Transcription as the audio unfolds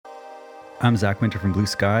I'm Zach Winter from Blue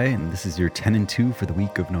Sky, and this is your 10 and 2 for the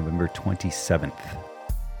week of November 27th.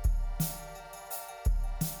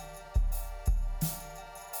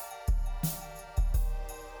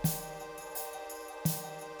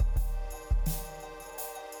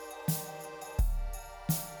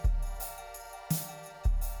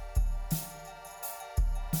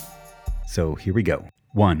 So here we go.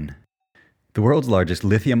 1. The world's largest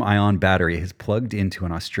lithium-ion battery has plugged into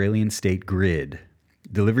an Australian state grid,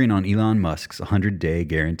 delivering on Elon Musk's 100-day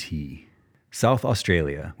guarantee. South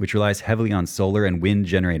Australia, which relies heavily on solar and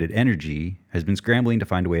wind-generated energy, has been scrambling to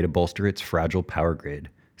find a way to bolster its fragile power grid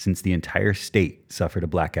since the entire state suffered a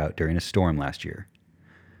blackout during a storm last year.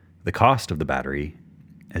 The cost of the battery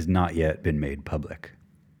has not yet been made public.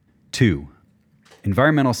 2.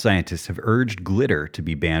 Environmental scientists have urged glitter to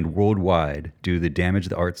be banned worldwide due to the damage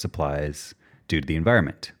the art supplies due to the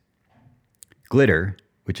environment. Glitter,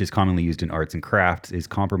 which is commonly used in arts and crafts, is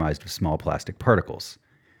compromised with small plastic particles.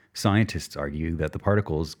 Scientists argue that the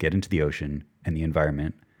particles get into the ocean and the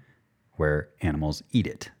environment where animals eat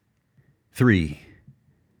it. 3.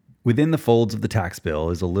 Within the folds of the tax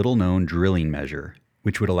bill is a little-known drilling measure,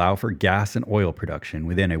 which would allow for gas and oil production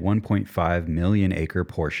within a 1.5 million acre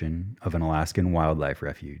portion of an Alaskan wildlife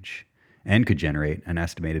refuge, and could generate an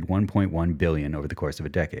estimated $1.1 billion over the course of a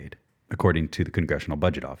decade, according to the Congressional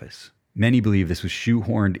Budget Office. Many believe this was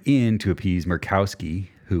shoehorned in to appease Murkowski,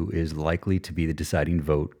 who is likely to be the deciding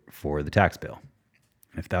vote for the tax bill.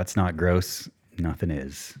 If that's not gross, nothing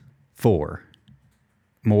is. 4.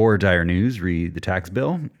 More dire news, read the tax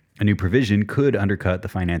bill. A new provision could undercut the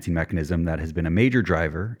financing mechanism that has been a major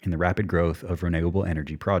driver in the rapid growth of renewable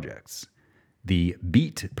energy projects. The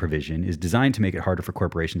BEAT provision is designed to make it harder for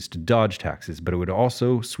corporations to dodge taxes, but it would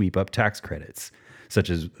also sweep up tax credits, such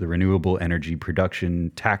as the Renewable Energy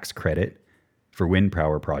Production Tax Credit for wind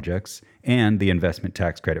power projects and the Investment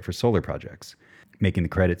Tax Credit for solar projects, making the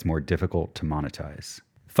credits more difficult to monetize.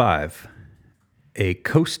 5. A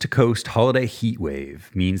coast-to-coast holiday heat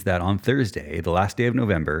wave means that on Thursday, the last day of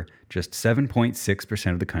November, just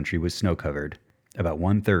 7.6% of the country was snow-covered, about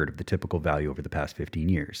one-third of the typical value over the past 15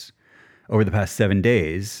 years. Over the past 7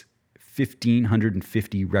 days,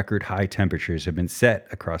 1,550 record high temperatures have been set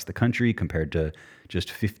across the country compared to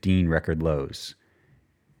just 15 record lows,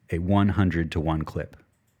 a 100-to-1 clip.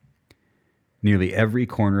 Nearly every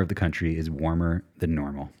corner of the country is warmer than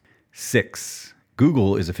normal. 6.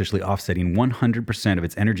 Google is officially offsetting 100% of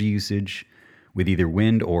its energy usage with either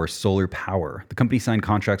wind or solar power. The company signed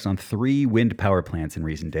contracts on 3 wind power plants in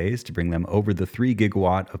recent days to bring them over the 3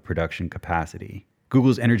 gigawatt of production capacity.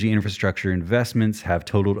 Google's energy infrastructure investments have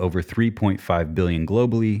totaled over $3.5 billion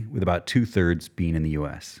globally, with about 2/3 being in the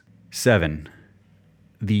US. 7.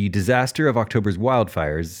 The disaster of October's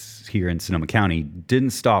wildfires here in Sonoma County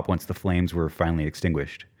didn't stop once the flames were finally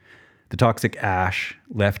extinguished. The toxic ash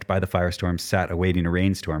left by the firestorm sat awaiting a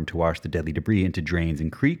rainstorm to wash the deadly debris into drains and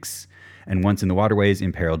creeks, and once in the waterways,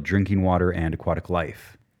 imperiled drinking water and aquatic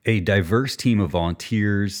life. A diverse team of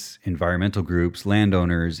volunteers, environmental groups,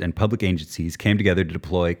 landowners, and public agencies came together to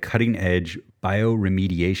deploy cutting-edge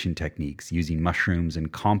bioremediation techniques using mushrooms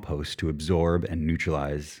and compost to absorb and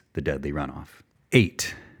neutralize the deadly runoff.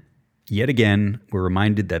 8. Yet again, we're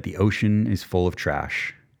reminded that the ocean is full of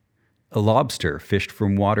trash. A lobster fished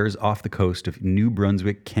from waters off the coast of New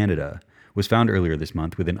Brunswick, Canada, was found earlier this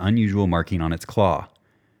month with an unusual marking on its claw,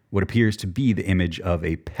 what appears to be the image of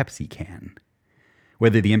a Pepsi can.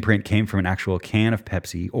 Whether the imprint came from an actual can of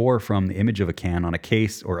Pepsi or from the image of a can on a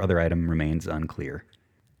case or other item remains unclear.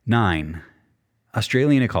 9.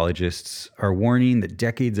 Australian ecologists are warning that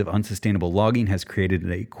decades of unsustainable logging has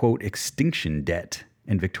created a, quote, extinction debt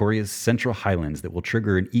in Victoria's Central Highlands that will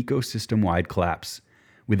trigger an ecosystem-wide collapse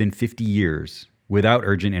within 50 years without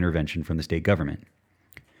urgent intervention from the state government.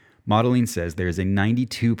 Modeling says there is a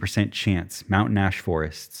 92% chance mountain ash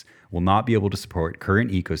forests will not be able to support current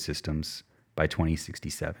ecosystems by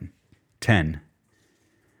 2067. 10.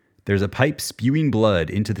 There's a pipe spewing blood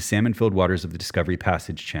into the salmon-filled waters of the Discovery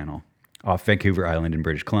Passage Channel off Vancouver Island in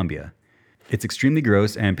British Columbia. It's extremely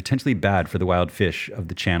gross and potentially bad for the wild fish of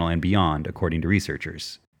the channel and beyond, according to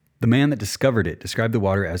researchers. The man that discovered it described the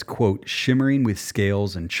water as, quote, shimmering with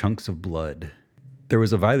scales and chunks of blood. There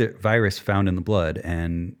was a virus found in the blood,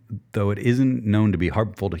 and though it isn't known to be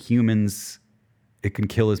harmful to humans, it can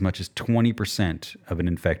kill as much as 20% of an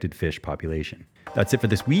infected fish population. That's it for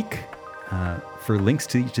this week. For links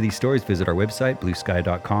to each of these stories, visit our website,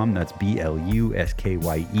 bluesky.com. That's BLUSKYE.com.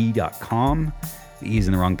 The E is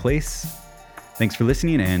in the wrong place. Thanks for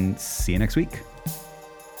listening, and see you next week.